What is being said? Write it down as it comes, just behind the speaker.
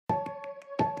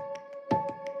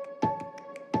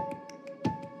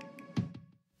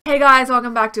Hey guys,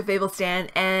 welcome back to Fable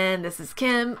Stand, and this is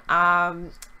Kim.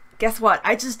 Guess what?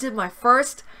 I just did my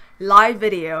first live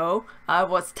video.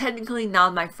 Was technically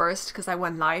not my first because I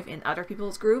went live in other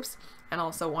people's groups and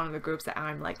also one of the groups that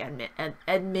I'm like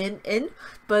admin in.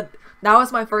 But that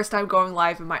was my first time going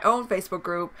live in my own Facebook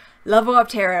group, Level Up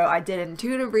Tarot. I did an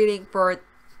intuitive reading for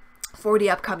the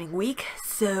upcoming week.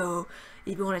 So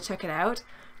if you want to check it out,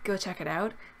 go check it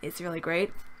out. It's really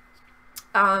great.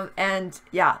 And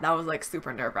yeah, that was like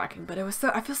super nerve-wracking, but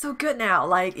I feel so good now.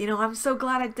 Like, you know, I'm so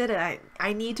glad I did it.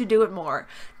 I need to do it more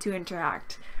to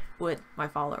interact with my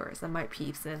followers and my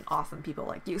peeps and awesome people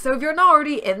like you. So if you're not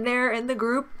already in there in the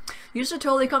group, you should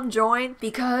totally come join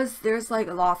because there's like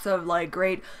lots of like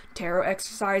great tarot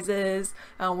exercises.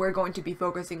 We're going to be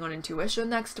focusing on intuition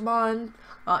next month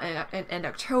in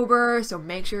October, so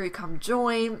make sure you come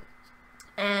join.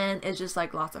 And it's just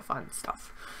like lots of fun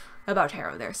stuff about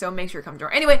tarot there, so make sure you come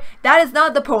join. Anyway, that is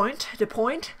not the point. The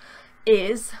point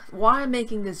is why I'm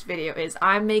making this video is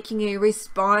I'm making a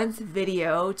response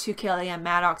video to Kellyanne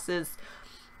Maddox's,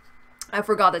 I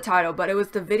forgot the title, but it was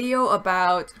the video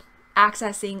about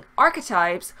accessing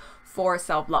archetypes for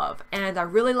self-love, and I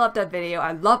really love that video.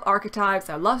 I love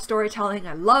archetypes, I love storytelling,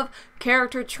 I love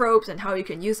character tropes and how you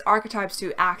can use archetypes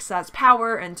to access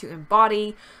power and to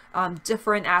embody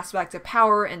different aspects of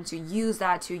power and to use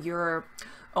that to your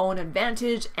own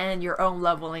advantage and your own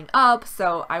leveling up.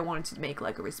 So I wanted to make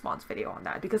like a response video on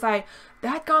that because that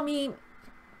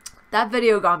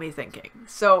video got me thinking.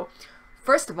 So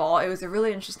first of all, it was a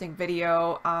really interesting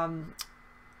video.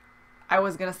 I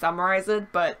was gonna summarize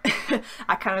it, but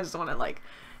I kind of just want to like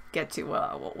get to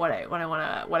what I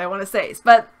want to say.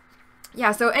 But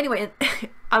yeah, so anyway,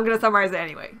 I'm gonna summarize it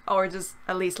anyway, or just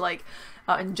at least like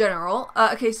in general.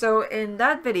 Okay, so in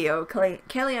that video,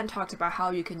 Kellyanne talked about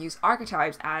how you can use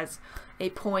archetypes as a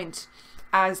point,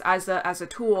 as a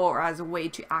tool or as a way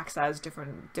to access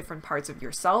different parts of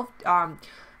yourself,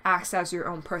 access your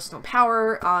own personal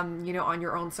power, you know, on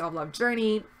your own self-love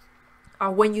journey.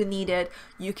 When you need it,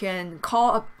 you can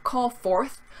call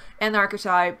forth an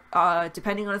archetype,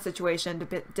 depending on a situation,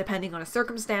 depending on a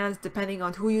circumstance, depending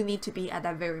on who you need to be at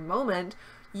that very moment.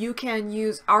 You can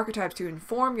use archetypes to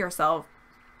inform yourself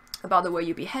about the way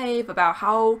you behave, about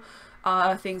how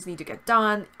things need to get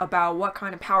done, about what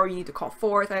kind of power you need to call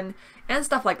forth, and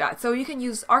stuff like that. So you can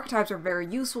use archetypes are very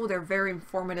useful. They're very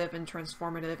informative and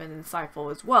transformative and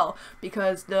insightful as well,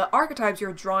 because the archetypes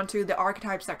you're drawn to, the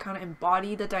archetypes that kind of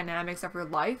embody the dynamics of your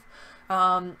life,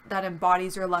 that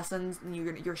embodies your lessons,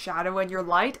 your shadow and your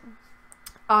light.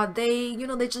 They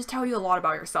just tell you a lot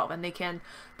about yourself, and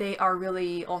they are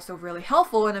really also really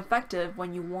helpful and effective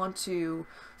when you want to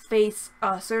face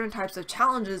certain types of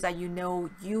challenges that you know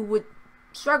you would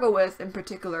struggle with. In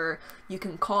particular, you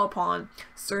can call upon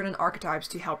certain archetypes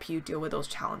to help you deal with those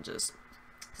challenges.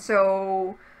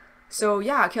 So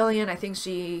yeah, Kellyanne, I think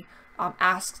she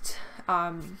asked,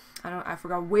 I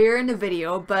forgot where in the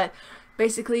video, but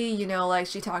basically, you know, like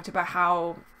she talked about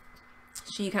how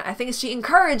I think she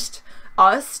encouraged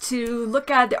us to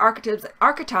look at the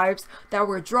archetypes that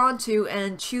we're drawn to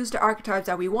and choose the archetypes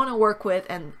that we want to work with,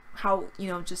 and how, you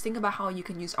know, just think about how you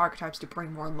can use archetypes to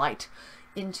bring more light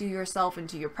into yourself,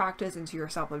 into your practice, into your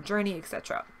self-love journey,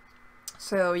 etc.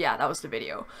 So yeah, that was the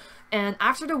video. And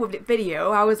after the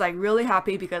video, I was like really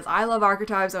happy because I love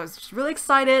archetypes. I was really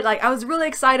excited. Like, I was really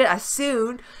excited as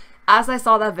soon as I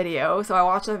saw that video. So I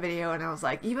watched that video and I was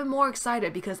like even more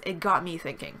excited because it got me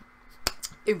thinking.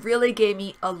 It really gave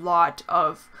me a lot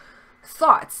of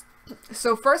thoughts.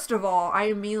 So first of all, I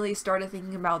immediately started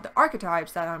thinking about the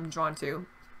archetypes that I'm drawn to.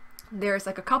 There's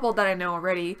like a couple that I know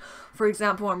already. For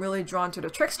example, I'm really drawn to the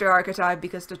trickster archetype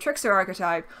because the trickster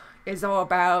archetype is all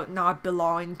about not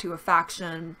belonging to a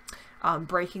faction,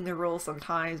 breaking the rules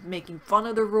sometimes, making fun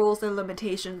of the rules and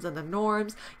limitations and the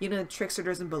norms. You know, the trickster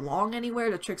doesn't belong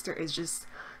anywhere. The trickster is just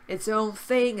its own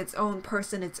thing, its own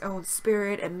person, its own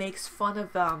spirit. It makes fun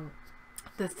of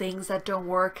the things that don't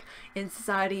work in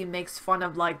society. It makes fun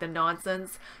of like the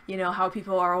nonsense, you know, how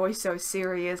people are always so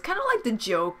serious, kind of like the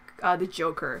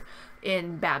Joker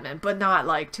in Batman, but not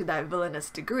like to that villainous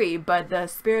degree. But the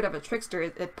spirit of a trickster,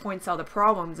 it points out the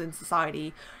problems in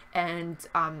society, and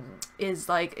is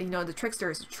like, you know, the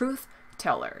trickster is a truth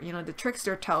teller. You know, the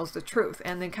trickster tells the truth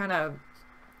and then kind of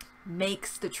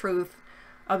makes the truth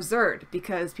absurd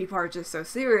because people are just so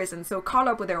serious and so caught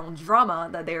up with their own drama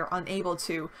that they are unable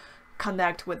to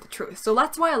connect with the truth. So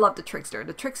that's why I love the trickster.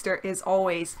 The trickster is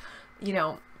always, you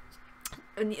know,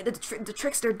 the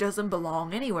trickster doesn't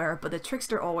belong anywhere, but the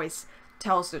trickster always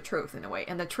tells the truth in a way.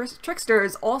 And the trickster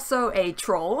is also a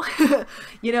troll.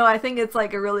 You know, I think it's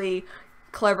like a really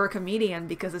clever comedian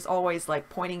because it's always like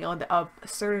pointing out the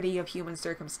absurdity of human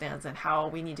circumstance and how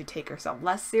we need to take ourselves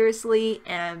less seriously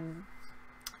and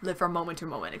live from moment to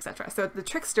moment, etc. So the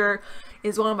trickster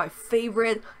is one of my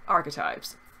favorite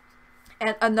archetypes.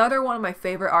 And another one of my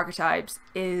favorite archetypes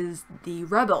is the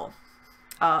rebel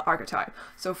archetype.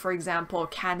 So for example,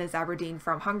 Katniss Everdeen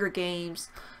from Hunger Games.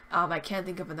 I can't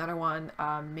think of another one.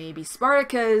 Maybe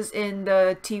Spartacus in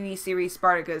the TV series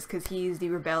Spartacus, because he's the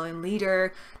rebellion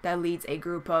leader that leads a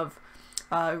group of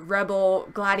rebel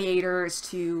gladiators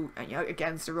to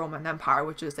against the Roman Empire,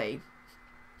 which is a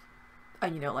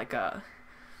like a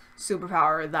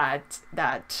superpower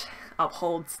that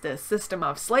upholds the system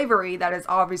of slavery that is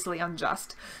obviously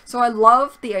unjust. So I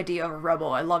love the idea of a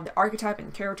rebel. I love the archetype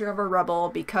and character of a rebel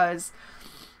because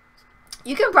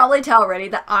you can probably tell already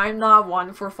that I'm not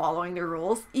one for following the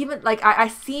rules. Even like I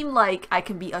seem like I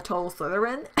can be a total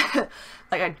Slytherin.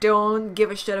 Like I don't give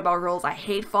a shit about rules. I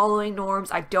hate following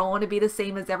norms. I don't want to be the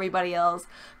same as everybody else.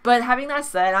 But having that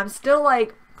said, I'm still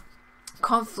like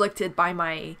conflicted by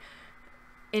my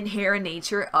inherent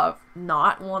nature of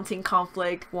not wanting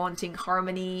conflict, wanting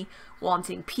harmony,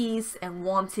 wanting peace, and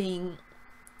wanting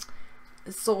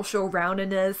social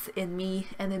roundedness in me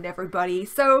and in everybody.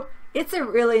 So it's a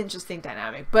really interesting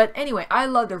dynamic. But anyway, I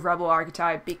love the rebel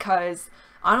archetype because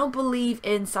I don't believe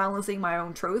in silencing my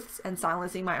own truths and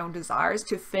silencing my own desires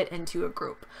to fit into a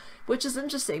group, which is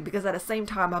interesting because at the same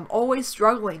time I'm always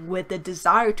struggling with the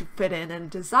desire to fit in and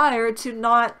desire to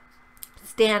not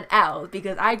stand out,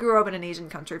 because I grew up in an Asian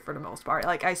country for the most part.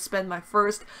 Like I spent my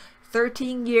first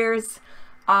 13 years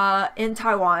in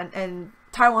Taiwan, and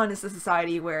Taiwan is a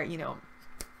society where, you know,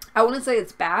 I wouldn't say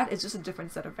it's bad, it's just a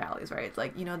different set of values, right? It's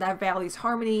like, you know, that values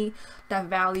harmony, that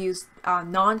values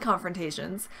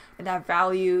non-confrontations, and that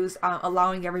values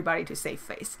allowing everybody to save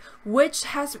face, which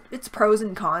has its pros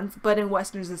and cons, but in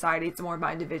Western society, it's more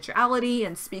about individuality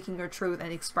and speaking your truth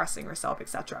and expressing yourself,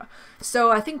 etc.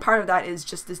 So I think part of that is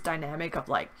just this dynamic of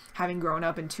like having grown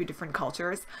up in two different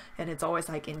cultures, and it's always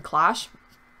like in clash.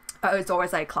 It's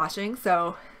always like clashing,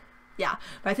 so yeah.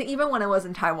 But I think even when I was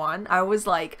in Taiwan, I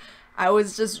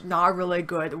was just not really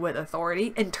good with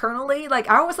authority internally. Like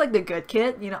I was like the good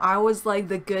kid, you know, I was like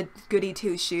the goody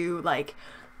two shoe, like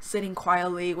sitting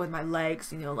quietly with my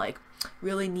legs, you know, like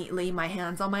really neatly, my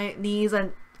hands on my knees,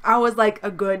 and I was like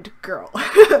a good girl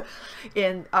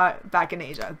in back in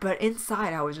Asia. But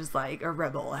inside I was just like a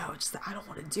rebel. I was just like, I don't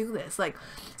want to do this. Like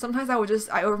sometimes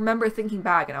I remember thinking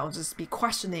back and I would just be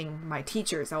questioning my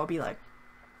teachers. I would be like,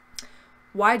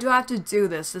 why do I have to do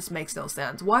this? This makes no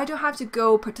sense. Why do I have to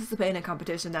go participate in a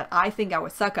competition that I think I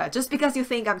would suck at just because you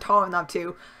think I'm tall enough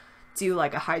to do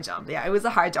like a high jump? Yeah, it was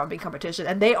a high jumping competition,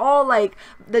 and they all like,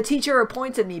 the teacher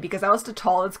appointed me because I was the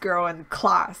tallest girl in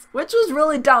class, which was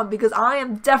really dumb because I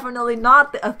am definitely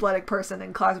not the athletic person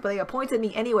in class, but they appointed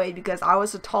me anyway because I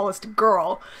was the tallest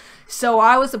girl. So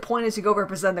I was appointed to go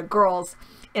represent the girls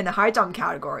in the high jump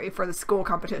category for the school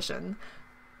competition.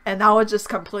 And that was just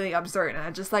completely absurd, and I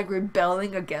just like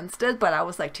rebelling against it, but I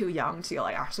was like too young to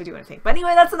like actually do anything. But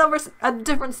anyway, that's a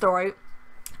different story.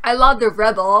 I love the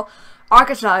rebel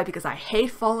archetype because I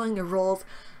hate following the rules.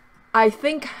 I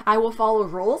think I will follow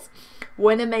rules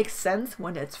when it makes sense,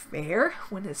 when it's fair,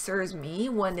 when it serves me,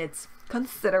 when it's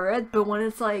considerate. But when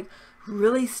it's like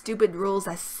really stupid rules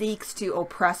that seeks to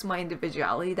oppress my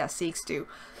individuality, that seeks to,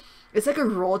 it's like a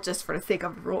rule just for the sake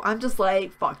of a rule, I'm just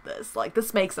like, fuck this. Like,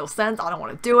 this makes no sense. I don't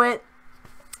want to do it.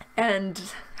 And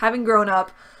having grown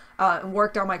up and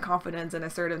worked on my confidence and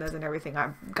assertiveness and everything,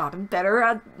 I've gotten better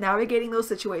at navigating those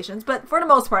situations. But for the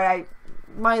most part,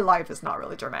 my life is not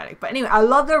really dramatic. But anyway, I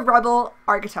love the rebel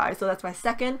archetype. So that's my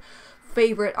second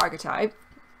favorite archetype.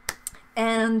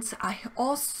 And I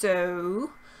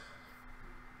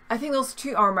think those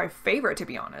two are my favorite, to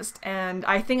be honest. And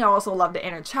I think I also love the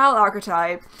inner child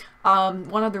archetype.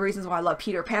 One of the reasons why I love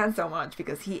Peter Pan so much,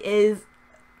 because he is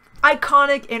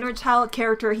iconic inner child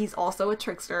character. He's also a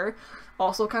trickster,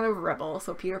 also kind of a rebel.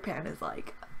 So Peter Pan is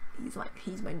like,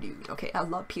 he's my dude. Okay, I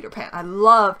love Peter Pan. I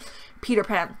love Peter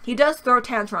Pan. He does throw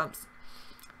tantrums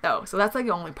though, so that's like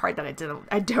the only part that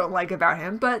I don't like about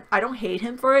him, but I don't hate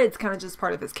him for it. It's kind of just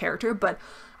part of his character. But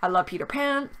I love Peter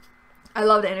Pan. I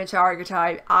love the inner child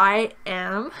archetype. I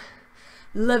am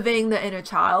living the inner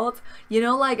child. You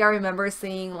know, like I remember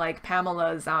seeing like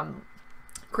Pamela's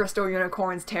Crystal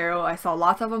Unicorns Tarot. I saw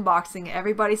lots of unboxing.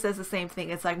 Everybody says the same thing.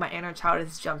 It's like my inner child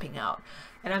is jumping out.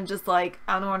 And I'm just like,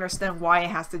 I don't understand why it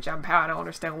has to jump out. I don't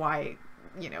understand why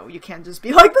you know, you can't just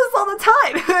be like this all the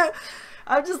time.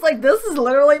 I'm just like, this is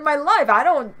literally my life. I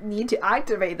don't need to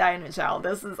activate that inner child.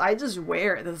 This is, I just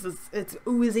wear it. It's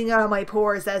oozing out of my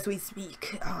pores as we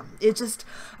speak.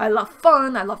 I love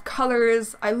fun. I love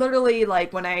colors. I literally,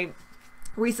 like, when I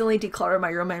recently decluttered my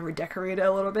room and redecorated it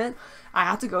a little bit, I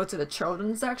had to go to the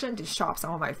children's section to shop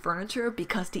some of my furniture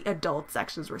because the adult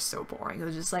sections were so boring. It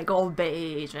was just like all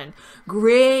beige and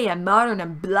gray and modern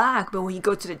and black. But when you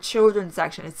go to the children's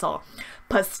section, it's all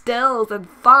pastels and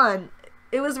fun.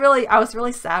 I was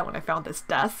really sad when I found this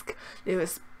desk. It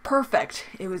was perfect.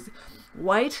 It was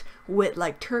white with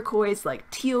like turquoise, like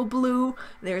teal blue.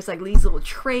 There's like these little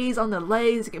trays on the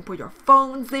legs. You can put your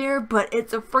phones there, but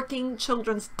it's a freaking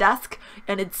children's desk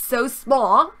and it's so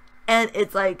small and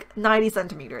it's like 90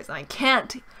 centimeters and I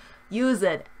can't use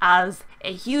it as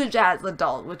a huge ass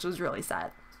adult, which was really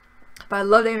sad. But I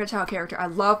love the inner child character.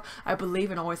 I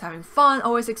believe in always having fun,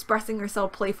 always expressing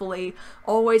yourself playfully,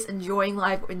 always enjoying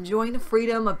life, enjoying the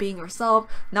freedom of being yourself,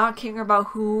 not caring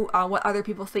about what other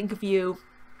people think of you,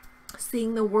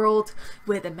 seeing the world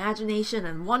with imagination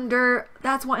and wonder.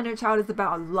 That's what inner child is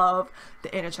about. I love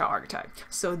the inner child archetype.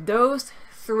 So those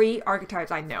 3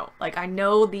 archetypes I know. Like, I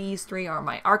know these 3 are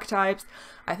my archetypes.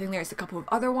 I think there's a couple of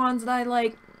other ones that I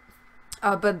like.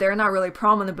 But they're not really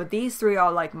prominent, but these 3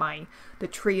 are like the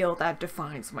trio that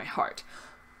defines my heart.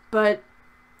 But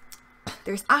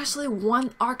there's actually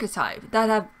one archetype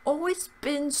that I've always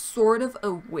been sort of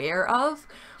aware of,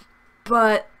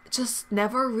 but just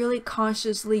never really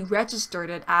consciously registered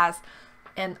it as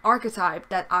an archetype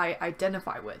that I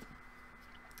identify with.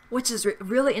 Which is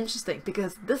really interesting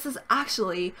because this is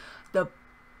actually the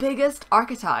biggest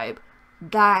archetype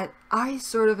that I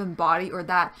sort of embody, or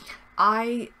that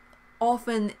I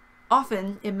often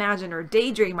imagine or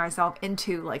daydream myself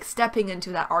into, like stepping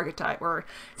into that archetype or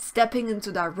stepping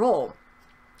into that role.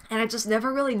 And I just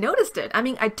never really noticed it. I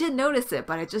mean, I did notice it,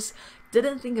 but I just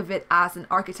didn't think of it as an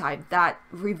archetype that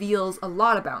reveals a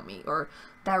lot about me, or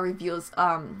that reveals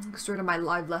sort of my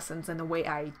life lessons and the way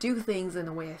I do things and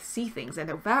the way I see things. And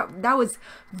that was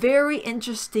very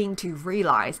interesting to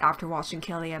realize after watching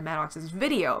Kelly and Maddox's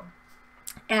video.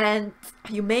 And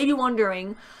you may be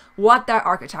wondering what that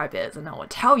archetype is, and I will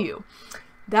tell you.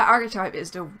 That archetype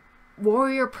is the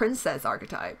Warrior Princess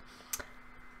Archetype.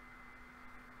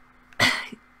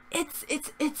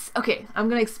 It's okay, I'm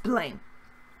gonna explain.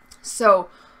 So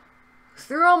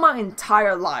throughout my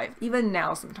entire life, even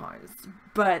now sometimes,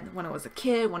 but when I was a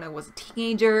kid, when I was a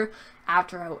teenager,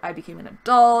 after I became an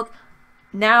adult,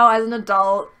 now as an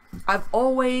adult, I've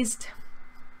always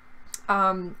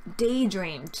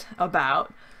daydreamed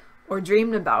about or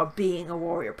dreamed about being a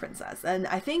warrior princess. And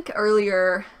I think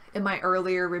in my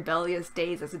earlier rebellious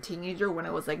days as a teenager, when I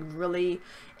was like really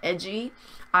edgy,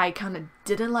 I kind of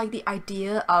didn't like the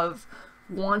idea of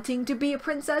wanting to be a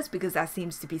princess, because that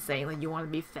seems to be saying like you want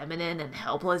to be feminine and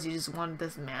helpless, you just want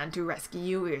this man to rescue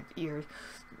you, you're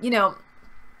you know,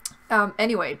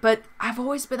 anyway. But I've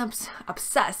always been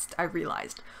obsessed, I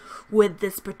realized, with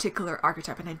this particular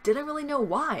archetype, and I didn't really know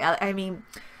why. I mean,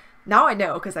 now I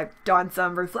know because I've done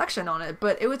some reflection on it,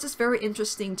 but it was just very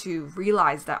interesting to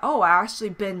realize that, oh,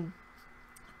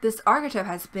 this archetype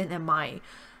has been in my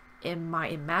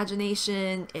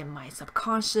imagination, in my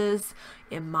subconscious,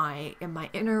 in my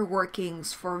inner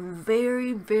workings for a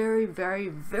very, very, very,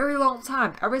 very long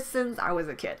time, ever since I was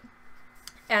a kid.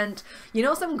 And you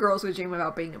know, some girls would dream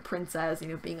about being a princess, you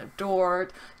know, being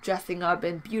adored, dressing up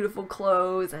in beautiful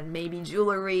clothes and maybe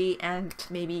jewelry, and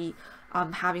maybe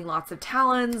having lots of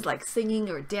talents like singing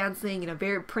or dancing, you know,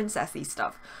 very princessy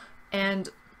stuff. And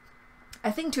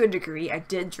I think to a degree I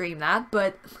did dream that,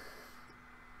 but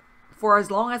for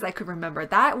as long as I could remember,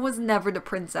 that was never the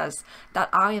princess that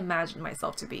I imagined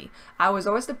myself to be. I was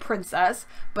always the princess,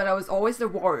 but I was always the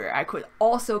warrior. I could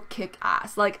also kick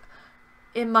ass. Like,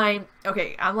 I'm like,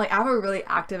 I have a really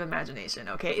active imagination,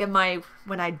 okay?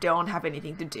 When I don't have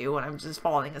anything to do, when I'm just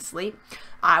falling asleep,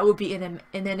 I will be in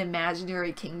an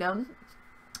imaginary kingdom,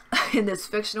 in this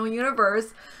fictional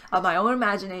universe of my own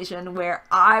imagination, where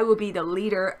I will be the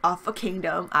leader of a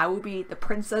kingdom. I will be the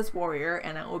princess warrior,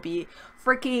 and I will be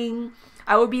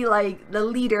like the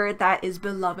leader that is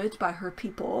beloved by her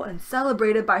people and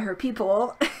celebrated by her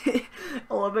people.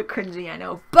 A little bit cringy, I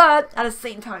know, but at the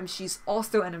same time, she's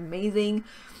also an amazing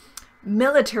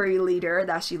military leader,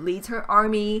 that she leads her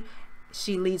army.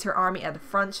 She leads her army at the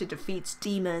front. She defeats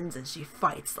demons and she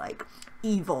fights like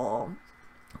evil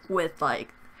with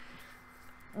like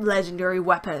legendary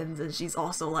weapons, and she's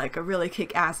also like a really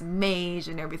kick-ass mage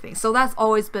and everything. So that's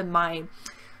always been my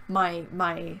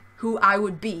who I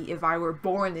would be if I were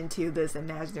born into this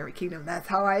imaginary kingdom. That's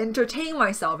how I entertain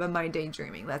myself in my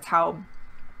daydreaming. That's how,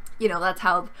 You know,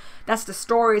 that's the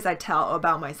stories I tell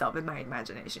about myself in my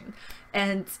imagination.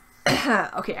 And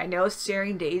okay, I know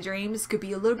sharing daydreams could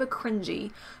be a little bit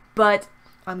cringy, but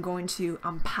I'm going to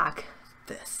unpack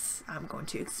this. I'm going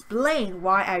to explain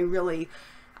why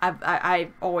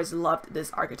I've always loved this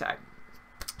archetype.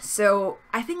 So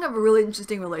I think I have a really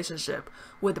interesting relationship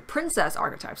with the princess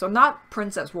archetype. So not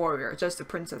princess warrior, just the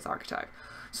princess archetype.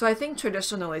 So I think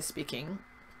traditionally speaking,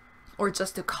 or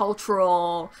just the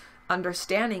cultural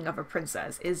understanding of a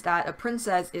princess, is that a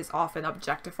princess is often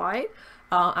objectified.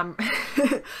 I'm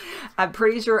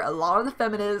pretty sure a lot of the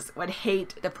feminists would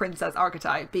hate the princess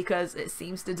archetype because it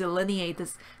seems to delineate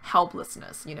this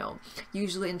helplessness, you know.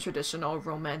 Usually in traditional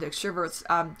romantic chivalrous,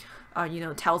 you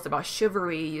know, tales about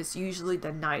chivalry, is usually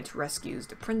the knight rescues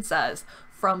the princess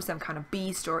from some kind of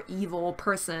beast or evil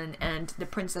person, and the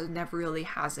princess never really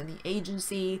has any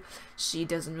agency. She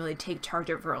doesn't really take charge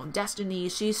of her own destiny.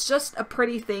 She's just a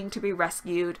pretty thing to be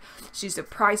rescued. She's a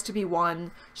prize to be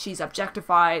won. She's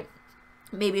objectified.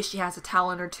 Maybe she has a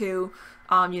talent or two.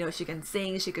 You know, she can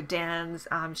sing, she could dance,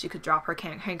 she could drop her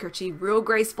handkerchief real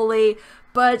gracefully,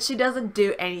 but she doesn't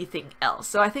do anything else.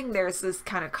 So I think there's this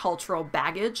kind of cultural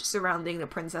baggage surrounding the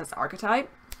princess archetype.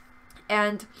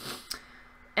 And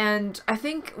I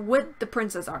think with the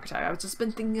princess archetype, I've just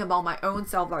been thinking about my own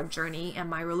self-love journey and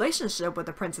my relationship with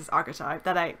the princess archetype,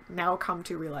 that I now come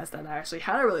to realize that I actually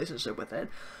had a relationship with it,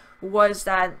 was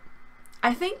that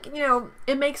I think, you know,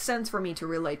 it makes sense for me to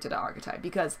relate to the archetype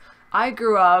because I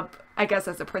grew up, I guess,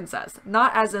 as a princess.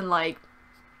 Not as in, like,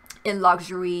 in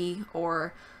luxury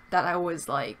or that I was,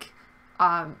 like,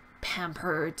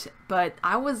 pampered, but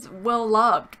I was well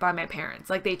loved by my parents.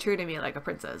 Like, they treated me like a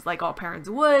princess, like all parents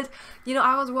would. You know,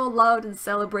 I was well loved and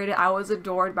celebrated. I was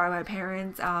adored by my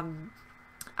parents.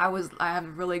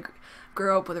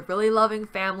 Grew up with a really loving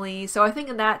family. So I think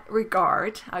in that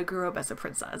regard, I grew up as a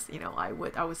princess. You know, I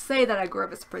would say that I grew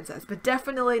up as a princess, but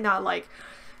definitely not like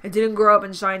I didn't grow up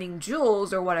in shining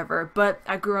jewels or whatever, but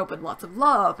I grew up with lots of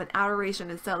love and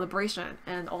adoration and celebration.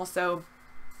 And also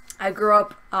I grew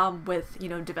up with, you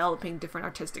know, developing different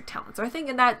artistic talents. So I think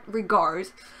in that regard,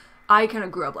 I kind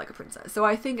of grew up like a princess. So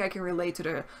I think I can relate to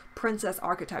the princess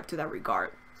archetype to that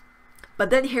regard. But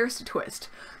then here's the twist.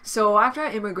 So after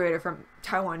I immigrated from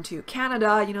Taiwan to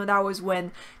Canada, you know, that was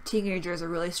when teenagers are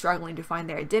really struggling to find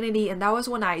their identity. And that was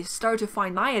when I started to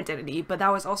find my identity. But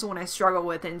that was also when I struggled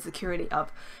with the insecurity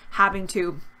of having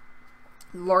to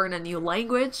learn a new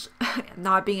language,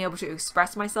 not being able to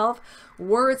express myself.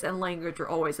 Words and language were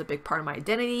always a big part of my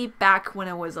identity back when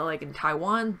I was like in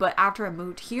Taiwan. But after I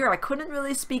moved here, I couldn't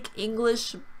really speak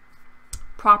English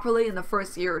properly in the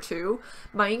first year or two.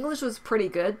 My English was pretty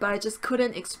good, but I just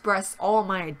couldn't express all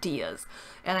my ideas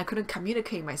and I couldn't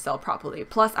communicate myself properly.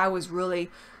 Plus, I was really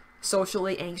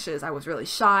socially anxious. I was really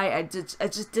shy. I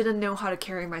just didn't know how to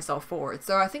carry myself forward.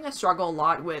 So I think I struggle a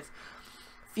lot with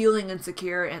feeling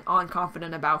insecure and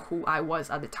unconfident about who I was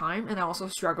at the time. And I also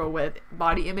struggle with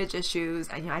body image issues.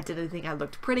 And, you know, I didn't think I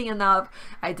looked pretty enough.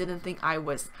 I didn't think I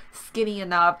was skinny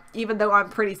enough, even though I'm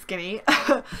pretty skinny.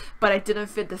 But I didn't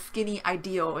fit the skinny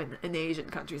ideal in Asian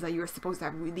countries. Like, you're supposed to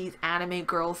have these anime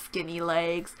girl skinny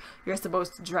legs. You're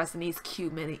supposed to dress in these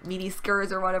cute mini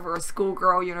skirts or whatever, a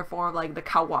schoolgirl uniform, like the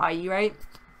kawaii, right?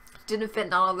 Didn't fit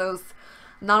none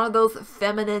of those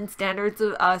feminine standards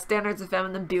of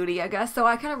feminine beauty, I guess. So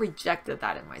I kind of rejected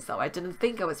that in myself. I didn't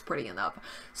think I was pretty enough.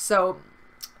 So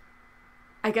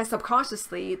I guess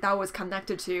subconsciously that was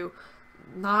connected to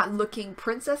not looking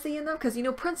princessy enough, because, you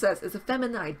know, princess is a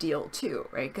feminine ideal too,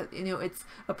 right? Because, you know, it's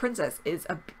a princess is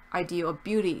a ideal of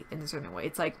beauty in a certain way.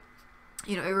 It's like,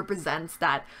 you know, it represents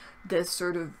that this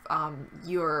sort of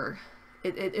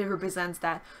it represents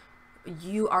that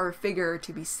you are a figure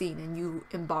to be seen, and you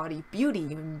embody beauty,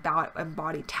 you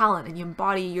embody talent, and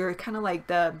you're kind of like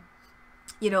the,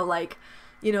 you know what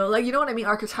I mean?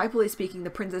 Archetypally speaking,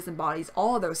 the princess embodies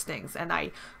all of those things, and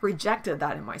I rejected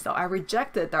that in myself. I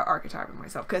rejected that archetype in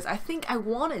myself because I think I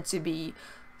wanted to be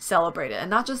celebrated,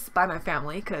 and not just by my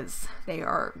family, because they've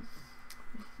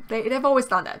always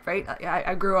done that, right?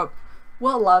 I grew up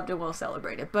well loved and well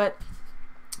celebrated, but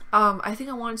I think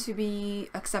I wanted to be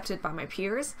accepted by my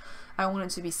peers. I wanted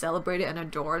to be celebrated and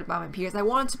adored by my peers. I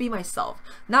wanted to be myself.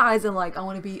 Not as in like, I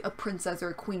want to be a princess or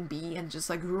a queen bee and just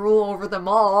like rule over them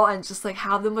all and just like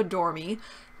have them adore me.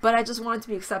 But I just wanted to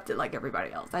be accepted like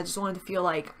everybody else. I just wanted to feel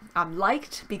like I'm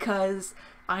liked because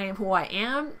I am who I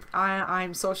am.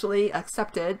 I'm socially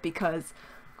accepted because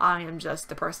I am just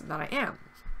the person that I am.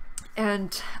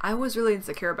 And I was really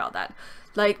insecure about that.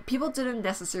 Like, people didn't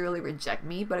necessarily reject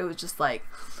me, but it was just like,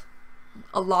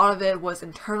 a lot of it was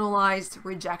internalized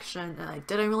rejection, and I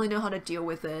didn't really know how to deal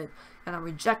with it, and I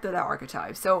rejected that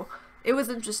archetype. So it was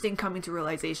interesting coming to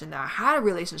realization that I had a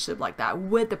relationship like that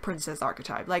with the princess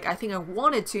archetype. Like, I think I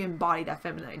wanted to embody that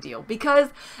feminine ideal, because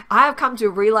I have come to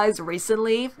realize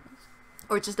recently,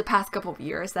 or just the past couple of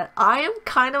years, that I am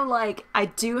kind of like, I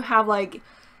do have like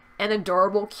an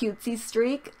adorable cutesy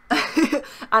streak.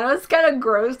 I know it's kind of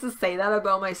gross to say that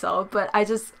about myself, but I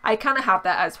kind of have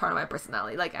that as part of my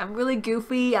personality. Like, I'm really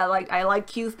goofy. I like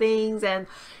cute things, and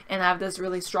I have this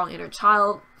really strong inner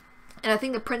child. And I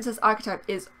think the princess archetype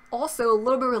is also a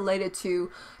little bit related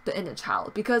to the inner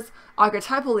child, because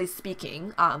archetypally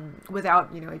speaking,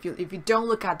 without, you know, if you don't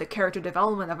look at the character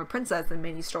development of a princess in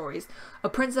many stories, a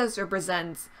princess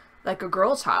represents like a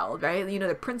girl child, right? You know,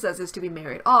 the princess is to be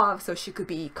married off, so she could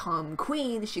become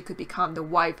queen, she could become the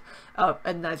wife of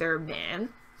another man.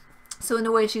 So in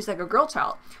a way, she's like a girl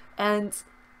child. And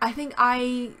I think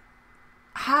I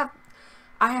have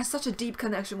such a deep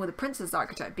connection with the princess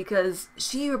archetype, because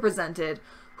she represented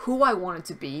who I wanted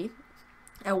to be.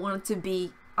 I wanted to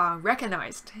be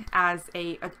recognized as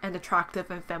an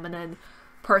attractive and feminine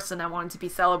person. I wanted to be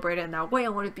celebrated in that way. I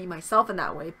wanted to be myself in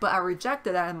that way, but I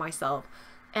rejected that in myself.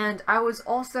 And I was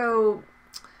also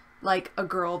like a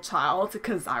girl child,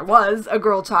 because I was a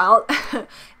girl child.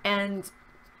 And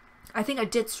I think I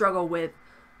did struggle with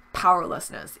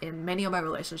powerlessness in many of my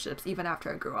relationships, even after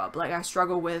I grew up. Like, I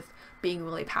struggle with being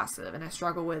really passive, and I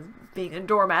struggle with being a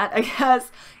doormat, I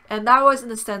guess. And that was, in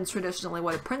a sense, traditionally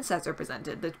what a princess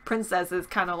represented. The princess is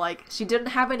kind of like, she didn't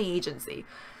have any agency.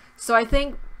 So I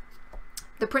think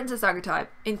the princess archetype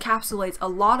encapsulates a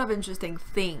lot of interesting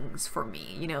things for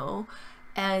me, you know.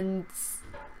 And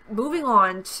moving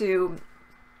on to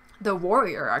the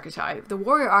warrior archetype. The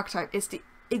warrior archetype is the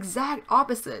exact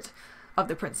opposite of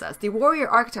the princess. The warrior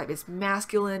archetype is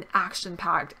masculine,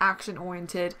 action-packed,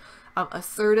 action-oriented,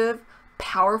 assertive,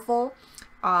 powerful,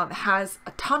 has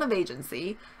a ton of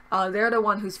agency. They're the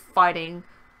one who's fighting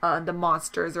the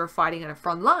monsters, or fighting in the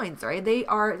front lines, right? They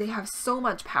have so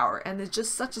much power, and it's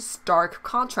just such a stark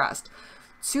contrast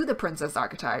to the princess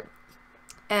archetype.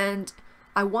 And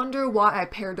I wonder why I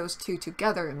paired those two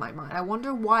together in my mind. I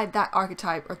wonder why that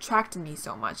archetype attracted me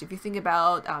so much. If you think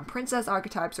about princess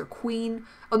archetypes or queen,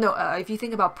 if you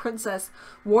think about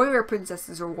warrior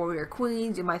princesses or warrior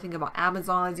queens, you might think about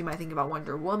Amazons, you might think about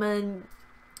Wonder Woman,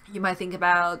 you might think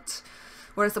about,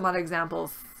 what are some other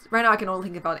examples? Right now I can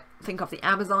only think of the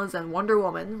Amazons and Wonder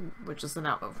Woman,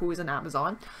 who is an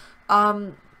Amazon.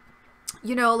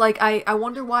 You know, like, I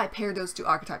wonder why I paired those two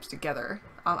archetypes together.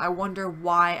 I wonder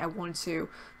why I wanted to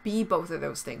be both of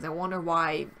those things. I wonder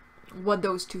what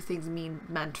those two things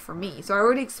meant for me. So I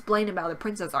already explained about the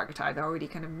princess archetype. I already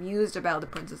kind of mused about the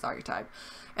princess archetype.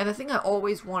 And I think I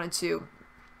always wanted to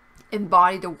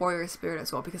embody the warrior spirit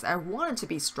as well, because I wanted to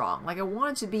be strong. Like, I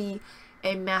wanted to be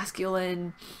a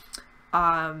masculine,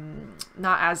 not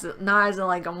as in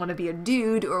like I want to be a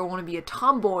dude or I want to be a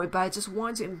tomboy, but I just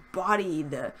wanted to embody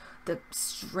the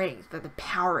strength and the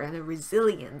power and the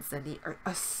resilience and the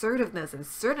assertiveness and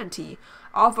certainty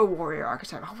of a warrior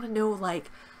archetype. I want to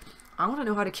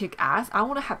know how to kick ass. I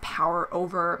want to have power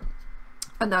over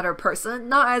another person,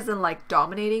 not as in like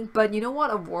dominating, but you know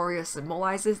what a warrior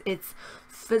symbolizes? It's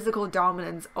physical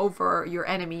dominance over your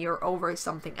enemy or over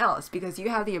something else, because you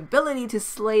have the ability to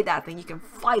slay that thing. You can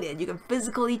fight it. You can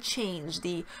physically change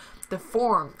the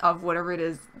form of whatever it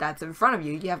is that's in front of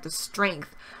you. You have the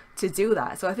strength to do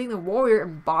that. So I think the warrior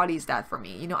embodies that for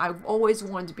me. You know, I've always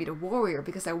wanted to be the warrior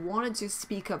because I wanted to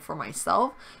speak up for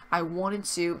myself. I wanted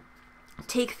to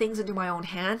take things into my own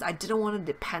hands. I didn't want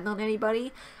to depend on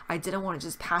anybody. I didn't want to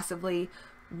just passively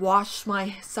watch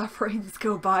my sufferings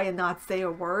go by and not say a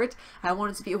word. I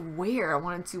wanted to be aware. I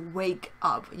wanted to wake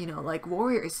up. You know, like,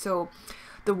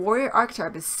 the warrior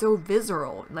archetype is so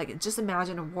visceral. Like, just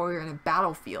imagine a warrior in a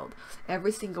battlefield.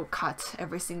 Every single cut,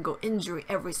 every single injury,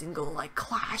 every single like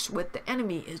clash with the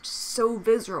enemy is just so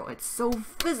visceral. It's so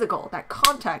physical. That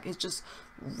contact is just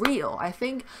real. I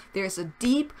think there's a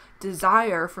deep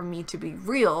desire for me to be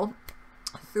real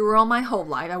throughout my whole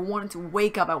life. I wanted to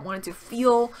wake up. I wanted to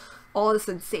feel all the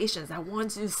sensations. I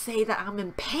wanted to say that I'm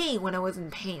in pain when I was in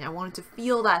pain. I wanted to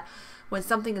feel that when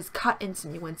something is cut into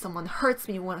me, when someone hurts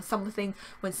me, when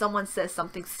someone says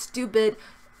something stupid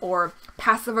or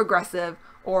passive aggressive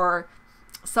or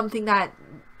something that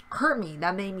hurt me,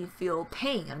 that made me feel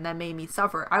pain and that made me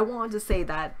suffer. I wanted to say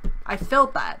that I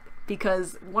felt that,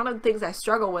 because one of the things I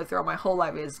struggle with throughout my whole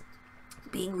life is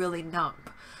being really numb,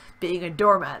 being a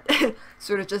doormat,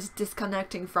 sort of just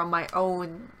disconnecting from my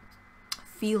own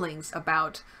feelings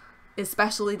about,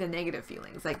 especially the negative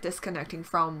feelings, like disconnecting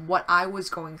from what I was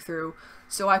going through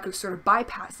so I could sort of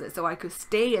bypass it, so I could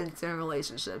stay in certain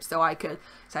relationships, so I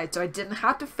didn't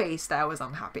have to face that I was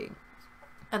unhappy.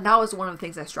 And that was one of the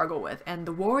things I struggle with. And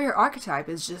the warrior archetype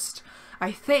is just,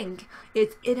 I think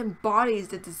it embodies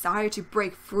the desire to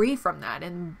break free from that,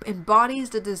 and embodies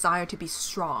the desire to be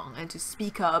strong and to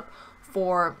speak up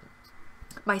for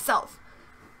myself.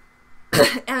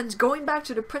 And going back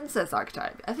to the princess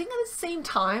archetype, I think at the same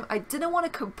time, I didn't want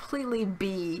to completely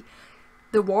be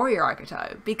the warrior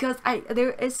archetype, because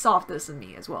there is softness in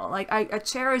me as well. Like I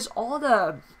cherish all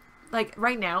the, like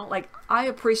right now, like I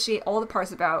appreciate all the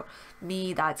parts about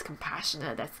me that's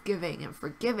compassionate, that's giving and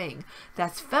forgiving,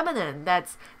 that's feminine,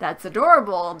 that's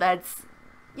adorable, that's,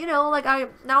 you know, like I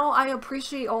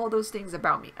appreciate all those things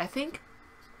about me. I think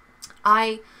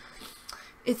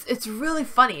it's really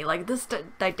funny, like this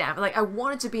dynamic. Like I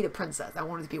wanted to be the princess, I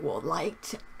wanted to be well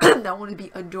liked, I wanted to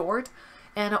be adored,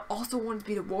 and I also wanted to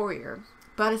be the warrior.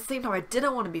 But at the same time, I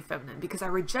didn't want to be feminine because I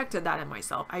rejected that in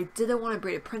myself. I didn't want to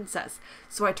be a princess,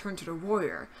 so I turned to the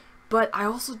warrior. But I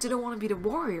also didn't want to be the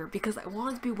warrior because I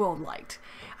wanted to be well liked.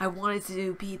 I wanted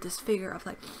to be this figure of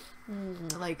like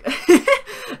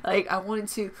like I wanted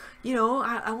to, you know,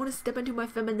 I want to step into my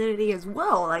femininity as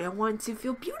well. Like I wanted to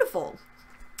feel beautiful.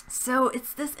 So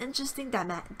it's this interesting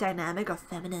dynamic of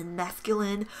feminine,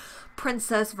 masculine,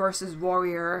 princess versus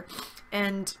warrior.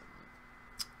 And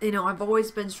you know, I've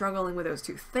always been struggling with those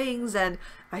two things, and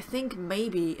I think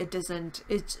maybe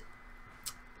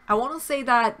I want to say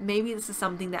that maybe this is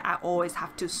something that I always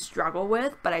have to struggle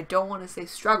with, but I don't want to say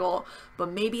struggle,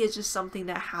 but maybe it's just something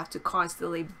that I have to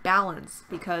constantly balance,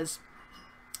 because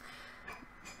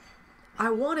I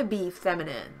want to be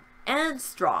feminine and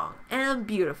strong and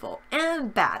beautiful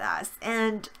and badass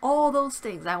and all those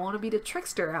things. I want to be the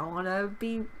trickster. I want to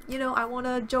be, you know, I want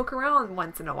to joke around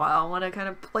once in a while. I want to kind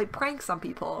of play pranks on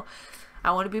people.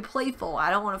 I want to be playful. I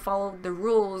don't want to follow the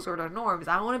rules or the norms.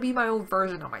 I want to be my own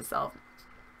version of myself.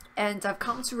 And I've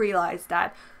come to realize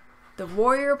that the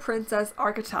warrior princess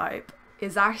archetype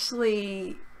is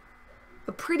actually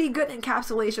a pretty good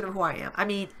encapsulation of who I am. I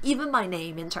mean, even my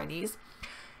name in Chinese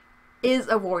is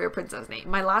a warrior princess name.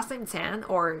 My last name Tan,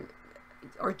 or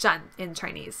Zhan in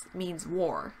Chinese, means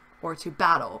war, or to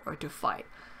battle, or to fight.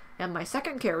 And my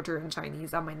second character in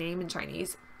Chinese, my name in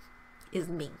Chinese, is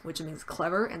Ming, which means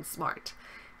clever and smart.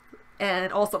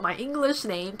 And also my English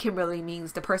name, Kimberly,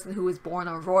 means the person who is born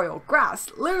on royal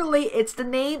grass. Literally, it's the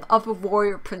name of a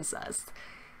warrior princess.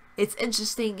 It's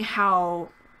interesting how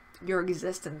your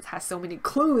existence has so many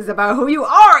clues about who you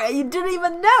are and you didn't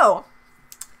even know.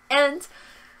 And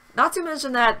not to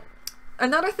mention that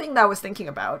another thing that I was thinking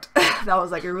about, that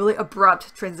was like a really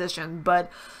abrupt transition,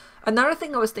 but another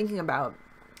thing I was thinking about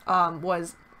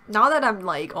was, now that I'm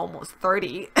like almost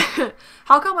 30,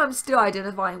 how come I'm still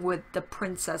identifying with the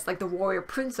princess, like the warrior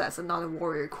princess, and not a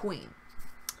warrior queen?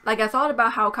 Like I thought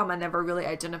about how come I never really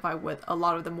identify with a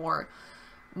lot of the more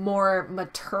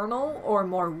maternal or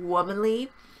more womanly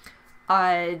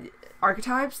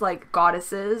archetypes, like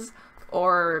goddesses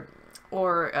or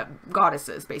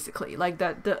goddesses, basically, like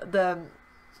the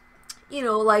you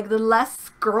know, like the less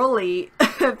girly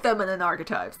feminine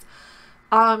archetypes.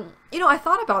 You know, I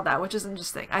thought about that, which is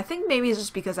interesting. I think maybe it's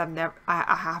just because I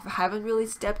haven't really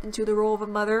stepped into the role of a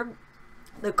mother.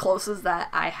 The closest that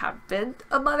I have been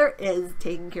a mother is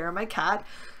taking care of my cat.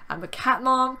 I'm a cat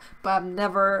mom, but I've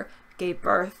never gave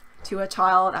birth to a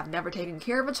child. I've never taken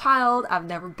care of a child. I've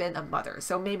never been a mother.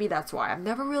 So maybe that's why I've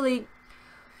never really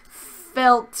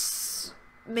felt,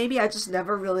 maybe I just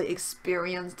never really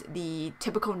experienced the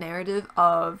typical narrative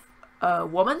of a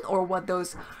woman or what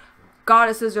those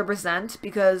goddesses represent,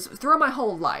 because throughout my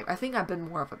whole life I think I've been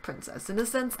more of a princess, in the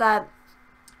sense that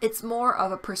it's more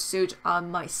of a pursuit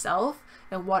on myself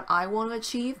and what I want to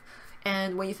achieve.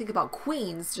 And when you think about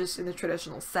queens, just in the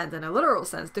traditional sense and a literal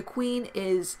sense, the queen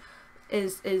has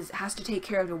to take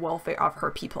care of the welfare of her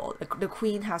people. The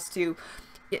queen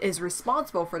is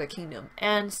responsible for the kingdom,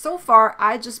 and so far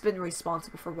I've just been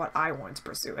responsible for what I want to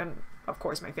pursue, and of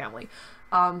course my family.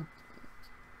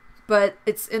 But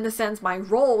it's, in a sense, my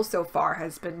role so far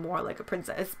has been more like a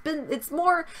princess.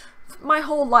 My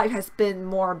whole life has been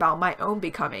more about my own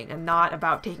becoming and not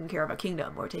about taking care of a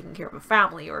kingdom or taking care of a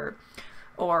family or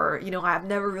you know, I've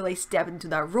never really stepped into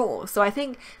that role. So I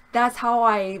think that's how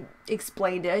I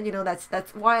explained it. You know,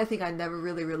 that's why I think I never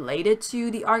really related to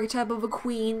the archetype of a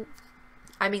queen.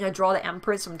 I mean, I draw the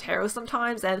Empress from tarot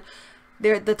sometimes, and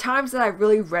the times that I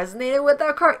really resonated with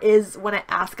that card is when I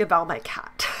ask about my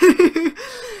cat.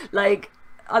 Like,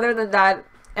 other than that,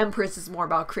 Empress is more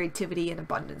about creativity and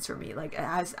abundance for me. Like,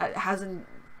 haven't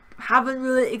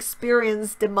really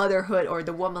experienced the motherhood or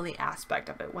the womanly aspect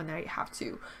of it when I have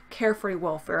to care for the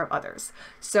welfare of others.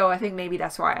 So I think maybe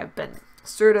that's why I've been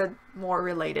sort of more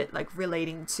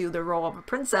relating to the role of a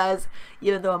princess,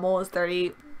 even though I'm almost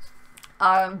 30.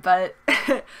 But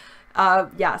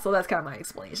yeah, so that's kind of my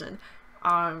explanation.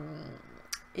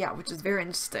 Yeah, which is very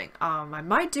interesting. I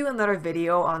might do another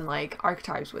video on like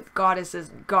archetypes with goddesses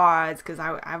and gods, because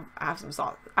I have some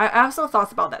thoughts. I have some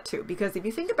thoughts about that too, because if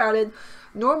you think about it,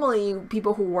 normally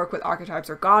people who work with archetypes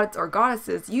or gods or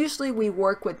goddesses, usually we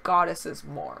work with goddesses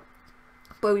more,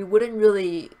 but we wouldn't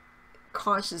really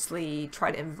consciously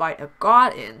try to invite a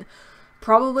god in,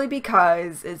 probably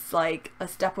because it's like a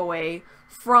step away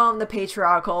from the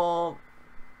patriarchal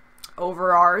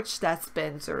overarch that's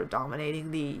been sort of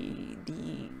dominating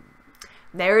the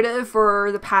narrative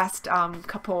for the past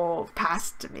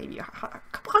maybe a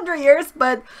couple hundred years,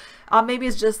 but maybe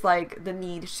it's just like the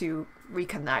need to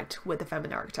reconnect with the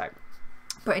feminine archetype.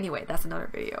 But anyway, that's another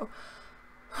video.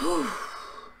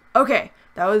 Okay,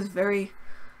 that was very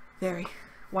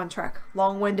one track,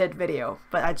 long-winded video,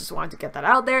 but I just wanted to get that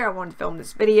out there. I wanted to film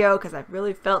this video because I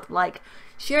really felt like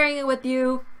sharing it with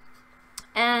you.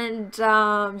 And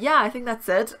yeah, I think that's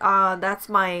it. That's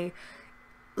my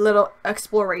little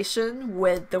exploration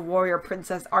with the Warrior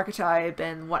Princess archetype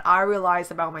and what I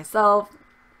realized about myself,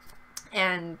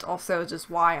 and also just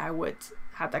why I would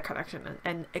have that connection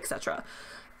and etc.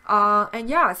 And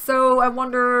yeah, so I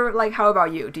wonder, like, how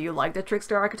about you? Do you like the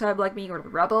trickster archetype like me, or the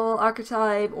rebel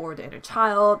archetype, or the inner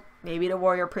child, maybe the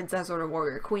warrior princess or the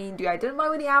warrior queen? Do you identify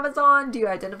with the Amazon? Do you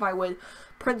identify with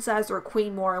princess or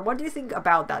queen more? And what do you think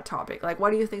about that topic? Like,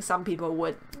 what do you think some people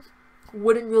wouldn't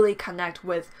really connect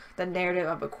with the narrative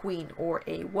of a queen or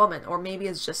a woman? Or maybe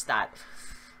it's just that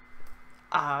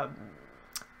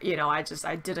you know, I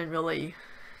didn't really,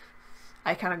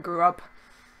 I kind of grew up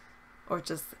or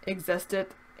just existed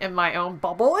in my own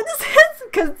bubble in a sense,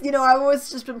 because, you know, I've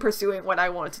always just been pursuing what I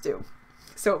wanted to do,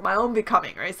 so my own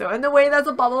becoming, right? So in a way that's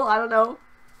a bubble, I don't know.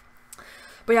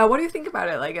 But yeah, what do you think about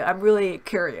it? Like, I'm really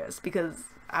curious, because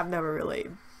I've never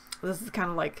really, this is kind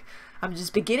of like, I'm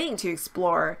just beginning to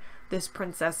explore this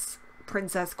princess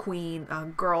queen,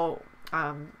 girl,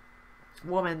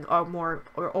 woman,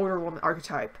 or older woman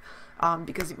archetype,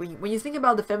 because when you think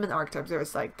about the feminine archetypes,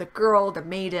 there's like the girl, the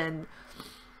maiden,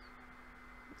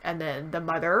 and then the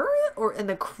mother, and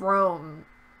the crone,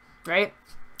 right?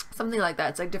 Something like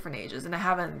that. It's like different ages, and I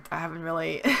haven't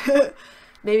really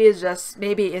maybe it's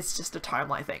just a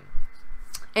timeline thing.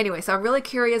 Anyway, so I'm really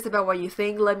curious about what you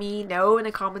think. Let me know in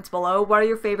the comments below. What are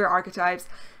your favorite archetypes?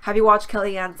 Have you watched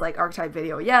Kellyanne's like archetype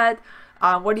video yet?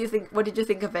 What do you think? What did you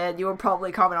think of it? You will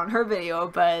probably comment on her video,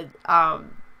 but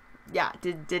yeah,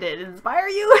 did it inspire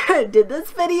you? Did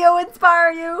this video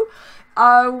inspire you?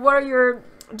 What are your,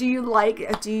 do you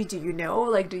like, do you know,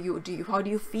 like, how do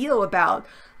you feel about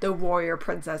the warrior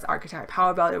princess archetype? How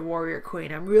about the warrior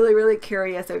queen? I'm really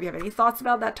curious. So if you have any thoughts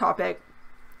about that topic,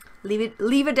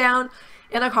 leave it down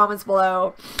in the comments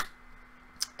below.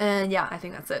 And yeah, I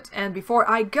think that's it. And before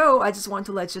I go, I just want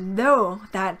to let you know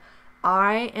that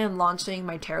I am launching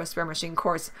my Tarot Spirit Machine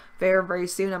course very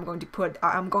soon. I'm going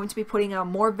to be putting out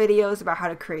more videos about how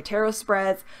to create tarot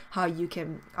spreads, how you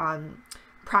can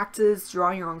practice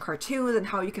drawing your own cartoons, and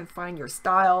how you can find your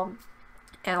style,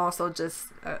 and also just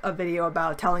a video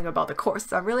about telling about the course.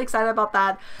 So I'm really excited about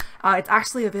that. It's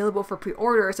actually available for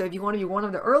pre-order, so if you want to be one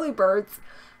of the early birds,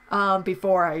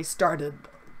 before I start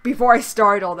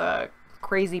all the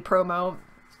crazy promo,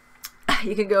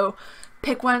 you can go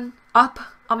pick one up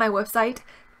on my website.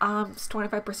 It's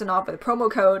 25% off with a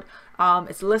promo code.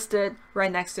 It's listed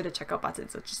right next to the checkout button,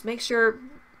 so just make sure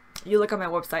you look on my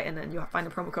website and then you'll find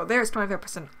the promo code there. It's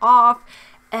 25% off.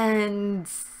 And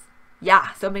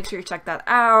yeah, so make sure you check that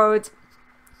out.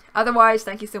 Otherwise,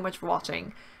 thank you so much for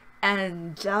watching,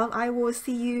 and I will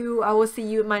see you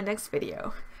in my next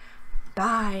video.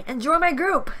 Bye, and join my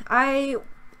group. I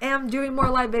am doing more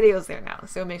live videos there now,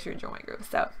 so make sure you join my group.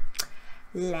 So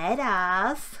let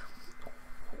us